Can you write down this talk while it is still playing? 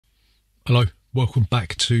Hello, welcome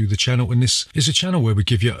back to the channel, and this is a channel where we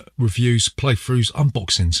give you reviews, playthroughs,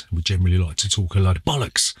 unboxings. We generally like to talk a load of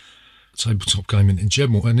bollocks, tabletop gaming in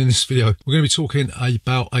general, and in this video we're going to be talking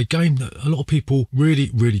about a game that a lot of people really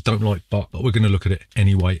don't like, but we're going to look at it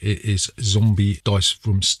anyway. It is Zombie Dice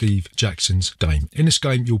from Steve Jackson's game. In this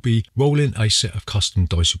game you'll be rolling a set of custom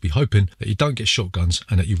dice. You'll be hoping that you don't get shotguns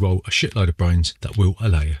and that you roll a shitload of brains that will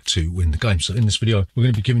allow you to win the game. So in this video we're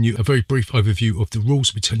going to be giving you a very brief overview of the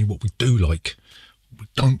rules. We'll be telling you what we do like, we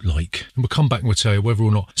don't like, and we'll come back and we'll tell you whether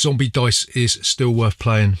or not Zombie Dice is still worth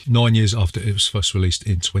playing 9 years after it was first released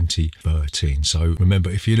in 2013. So remember,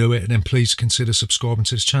 if you know it, then please consider subscribing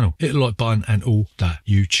to this channel, hit the like button and all that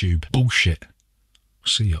YouTube bullshit.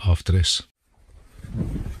 See you after this.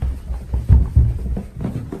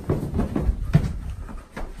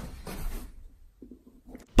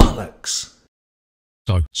 Bollocks.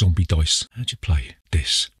 So Zombie Dice, how'd you play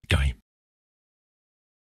this game?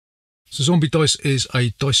 So Zombie Dice is a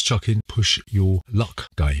dice chucking, push your luck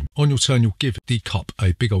game. On your turn you'll give the cup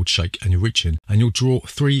a big old shake and you'll reach in and you'll draw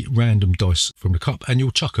 3 random dice from the cup and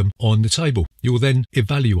you'll chuck them on the table. You'll then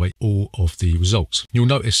evaluate all of the results. You'll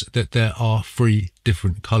notice that there are 3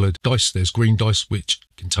 different coloured dice. There's green dice, which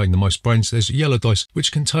contain the most brains, there's yellow dice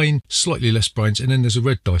which contain slightly less brains, and then there's a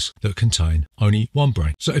red dice that contain only 1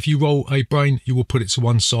 brain. So if you roll a brain you will put it to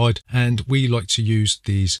one side, and we like to use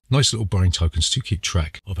these nice little brain tokens to keep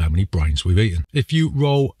track of how many brains we've eaten. If you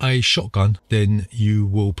roll a shotgun then you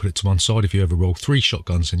will put it to one side. If you ever roll 3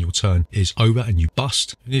 shotguns then your turn is over and you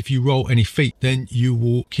bust. And if you roll any feet then you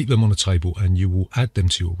will keep them on the table and you will add them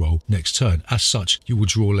to your roll next turn. As such you will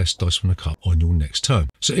draw less dice from the cup on your next turn.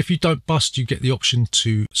 So if you don't bust you get the option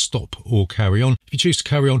to stop or carry on. If you choose to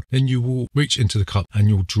carry on then you will reach into the cup and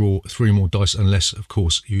you'll draw 3 more dice, unless of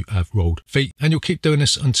course you have rolled feet, and you'll keep doing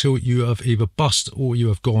this until you have either bust or you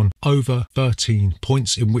have gone over 13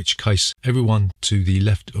 points, in which case everyone to the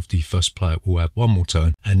left of the first player will have 1 more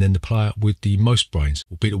turn, and then the player with the most brains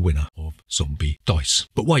will be the winner of Zombie Dice.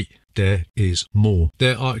 But wait, there is more.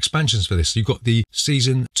 There are expansions for this. You've got the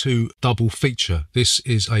Season 2 double feature. This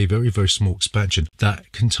is a very small expansion that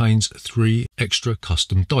contains 3 extra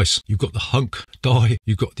custom dice. You've got the Hunk die,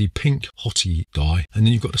 you've got the Pink Hottie die, and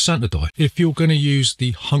then you've got the Santa die. If you're going to use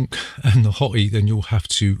the Hunk and the Hottie then you'll have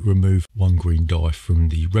to remove 1 green die from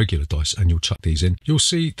the regular dice and you'll chuck these in. You'll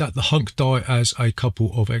see that the Hunk die has a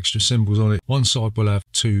couple of extra symbols on it. One side will have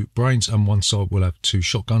 2 brains and one side will have 2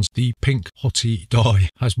 shotguns. The Pink Hottie die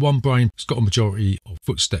has 1 brain, it's got a majority of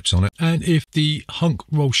footsteps on it, and if the Hunk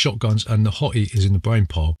rolls shotguns and the Hottie is in the brain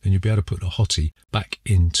pile then you'll be able to put the Hottie back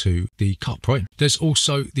into the cup, right? There's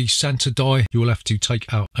also the Santa die. You will have to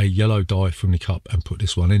take out a yellow die from the cup and put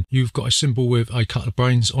this one in. You've got a symbol with a couple of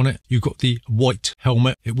brains on it. You've got the white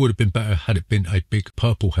helmet. It would have been better had it been a big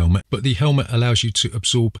purple helmet, but the helmet allows you to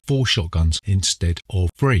absorb 4 shotguns instead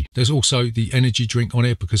of 3. There's also the energy drink on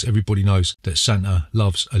it because everybody knows that Santa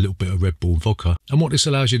loves a little bit of Red Bull vodka, and what this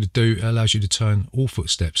allows you to do, it allows you to turn all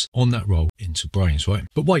footsteps on that roll into brains, right?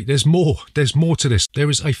 But wait, there's more to this. There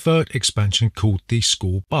is a 3rd expansion called the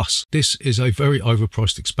School Bus. This is a very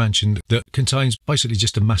overpriced expansion that contains basically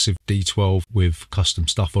just a massive D12 with custom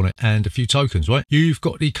stuff on it and a few tokens, right? You've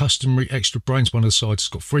got the customary extra brains. One of the sides has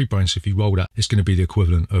got 3 brains. If you roll that, it's going to be the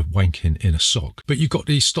equivalent of wanking in a sock. But you've got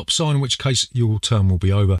the stop sign, in which case your turn will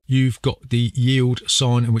be over. You've got the yield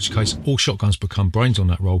sign, in which case all shotguns become brains on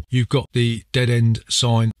that roll. You've got the dead end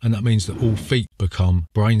sign, and that means that all feet become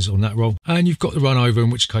brains on that roll. And you've got the run over, in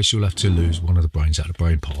which case you'll have to lose 1 of the brains out of the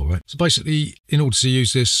brain pile, right? So basically, in order to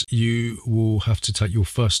use this, you will have to take your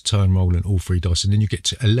first turn rolling all 3 dice, and then you get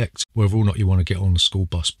to elect whether or not you want to get on the school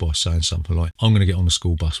bus by saying something like, I'm going to get on the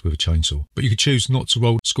school bus with a chainsaw. But you could choose not to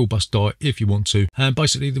roll school bus die if you want to, and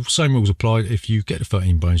basically the same rules apply. If you get the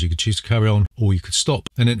 13 brains you could choose to carry on or you could stop,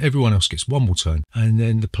 and then everyone else gets 1 more turn, and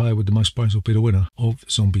then the player with the most brains will be the winner of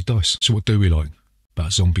Zombie Dice. So what do we like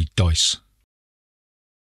about Zombie Dice?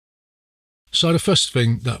 So the first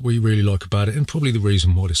thing that we really like about it, and probably the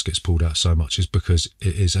reason why this gets pulled out so much, is because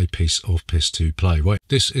it is a piece of piss to play, right?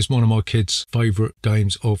 This is one of my kids' favourite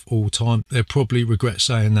games of all time. They'll probably regret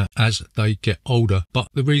saying that as they get older, but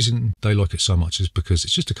the reason they like it so much is because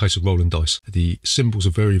it's just a case of rolling dice. The symbols are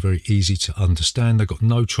very easy to understand. They've got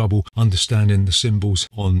no trouble understanding the symbols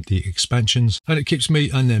on the expansions, and it keeps me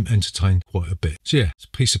and them entertained quite a bit. So yeah, it's a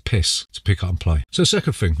piece of piss to pick up and play. So the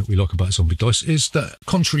second thing that we like about Zombie Dice is that,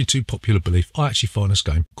 contrary to popular belief, belief, I actually find this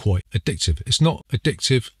game quite addictive. It's not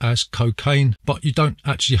addictive as cocaine, but you don't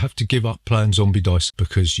actually have to give up playing zombie dice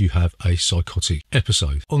because you have a psychotic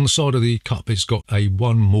episode. On the side of the cup, it's got a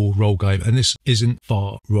one more roll game, and this isn't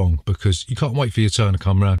far wrong because you can't wait for your turn to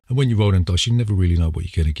come around. And when you roll them dice, you never really know what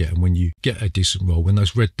you're going to get. And when you get a decent roll, when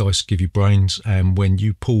those red dice give you brains, and when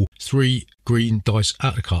you pull 3 green dice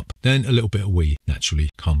out of the cup, then a little bit of wee naturally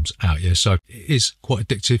comes out. Yeah, so it is quite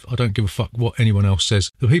addictive. I don't give a fuck what anyone else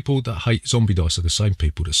says. The people that hate zombie dice are the same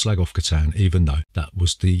people that slag off Catan, even though that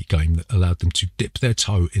was the game that allowed them to dip their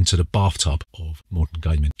toe into the bathtub of modern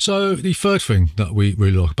gaming. So the third thing that we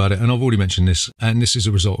really like about it, and I've already mentioned this, and this is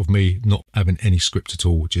a result of me not having any script at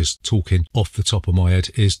all, just talking off the top of my head,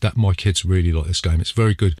 is that my kids really like this game. It's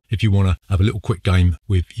very good if you want to have a little quick game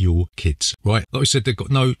with your kids, right? Like I said, they've got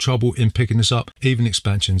no trouble in picking this up. Even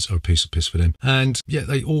expansions are a piece of piss for them. And yeah,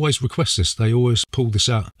 they always request this. They always pull this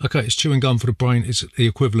out. Okay, it's chewing gum for the brain. It's the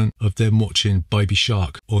equivalent of them watching Baby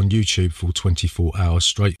Shark on YouTube for 24 hours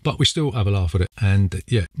straight. But we still have a laugh at it. And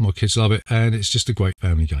yeah, my kids love it. And it's just a great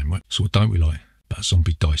family game, right? So what don't we like about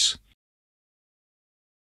zombie dice?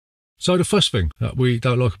 So the first thing that we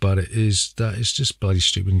don't like about it is that it's just bloody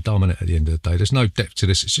stupid and dumb at the end of the day. There's no depth to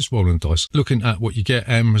this. It's just rolling dice, looking at what you get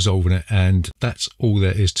and resolving it, and that's all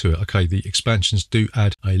there is to it. Okay, the expansions do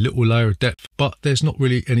add a little layer of depth, but there's not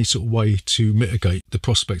really any sort of way to mitigate the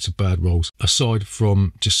prospect of bad rolls aside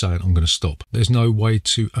from just saying I'm going to stop. There's no way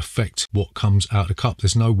to affect what comes out of the cup.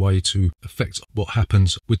 There's no way to affect what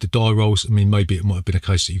happens with the die rolls. I mean, maybe it might have been a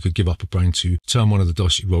case that you could give up a brain to turn one of the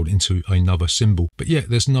dice you rolled into another symbol, but yeah,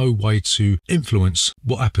 there's no way to influence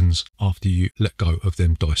what happens after you let go of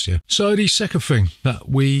them dice. Yeah. So the second thing that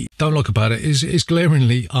we don't like about it is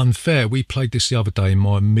glaringly unfair. We played this the other day.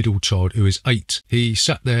 My middle child, who is 8, he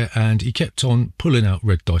sat there and he kept on pulling out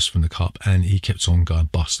red dice from the cup, and he kept on going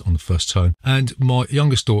bust on the first turn. And my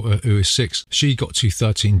youngest daughter, who is 6, she got to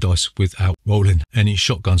 13 dice without rolling any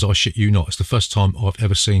shotguns. I shit you not. It's the first time I've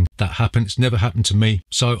ever seen that happen. It's never happened to me,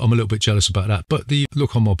 so I'm a little bit jealous about that. But the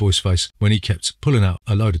look on my boy's face when he kept pulling out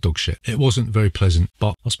a load of dog shit, it wasn't very pleasant.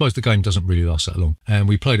 But I suppose the game doesn't really last that long, and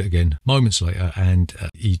we played it again moments later, and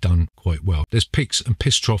he done quite well. There's peaks and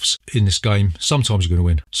piss troughs in this game. Sometimes you're going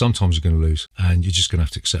to win, sometimes you're going to lose, and you're just going to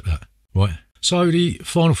have to accept that, right? So the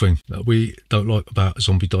final thing that we don't like about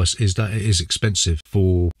zombie dice is that it is expensive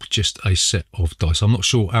for just a set of dice. I'm not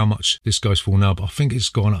sure how much this goes for now, but I think it's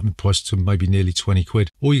gone up in price to maybe nearly 20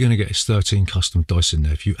 quid. All you're going to get is 13 custom dice in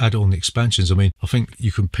there. If you add on the expansions, I mean, I think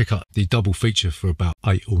you can pick up the double feature for about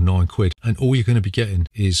 8 or 9 quid, and all you're going to be getting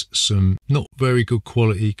is some not very good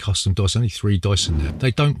quality custom dice, only 3 dice in there.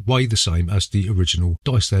 They don't weigh the same as the original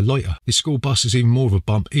dice. They're lighter. The school bus is even more of a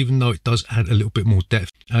bump, even though it does add a little bit more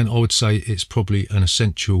depth, and I would say it's probably an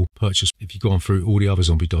essential purchase if you've gone through all the other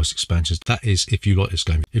zombie dice expansions. That is if you like this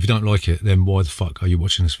game. If you don't like it, then why the fuck are you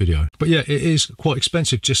watching this video? But yeah, it is quite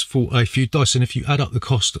expensive just for a few dice, and if you add up the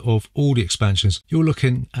cost of all the expansions, you're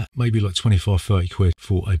looking at maybe like 25-30 quid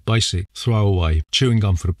for a basic throwaway chewing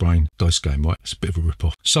gum for the brain dice game, right? It's a bit of a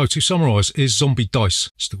rip-off. So to summarise, is zombie dice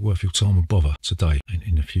still worth your time and bother today and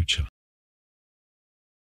in the future?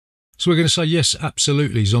 So we're going to say yes,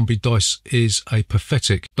 absolutely. Zombie Dice is a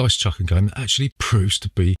pathetic dice chucking game that actually proves to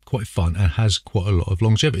be quite fun and has quite a lot of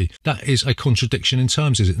longevity. That is a contradiction in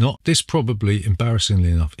terms, is it not? This probably, embarrassingly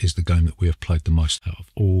enough, is the game that we have played the most out of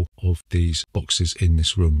all of these boxes in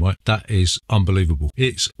this room, right? That is unbelievable.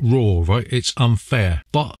 It's raw, right? It's unfair,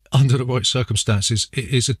 but under the right circumstances, it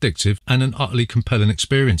is addictive and an utterly compelling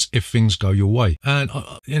experience if things go your way. And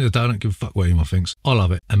at the end of the day, I don't give a fuck what anyone thinks. I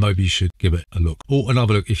love it, and maybe you should give it a look. Or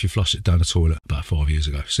another look if you flush it down the toilet about 5 years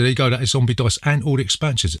ago. So there you go, that is Zombie Dice and all the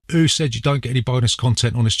expansions. Who said you don't get any bonus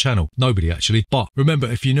content on this channel? Nobody, actually. But remember,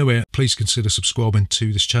 if you're new here, please consider subscribing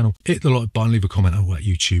to this channel. Hit the like button, leave a comment on that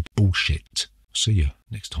YouTube bullshit. See you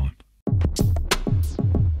next time.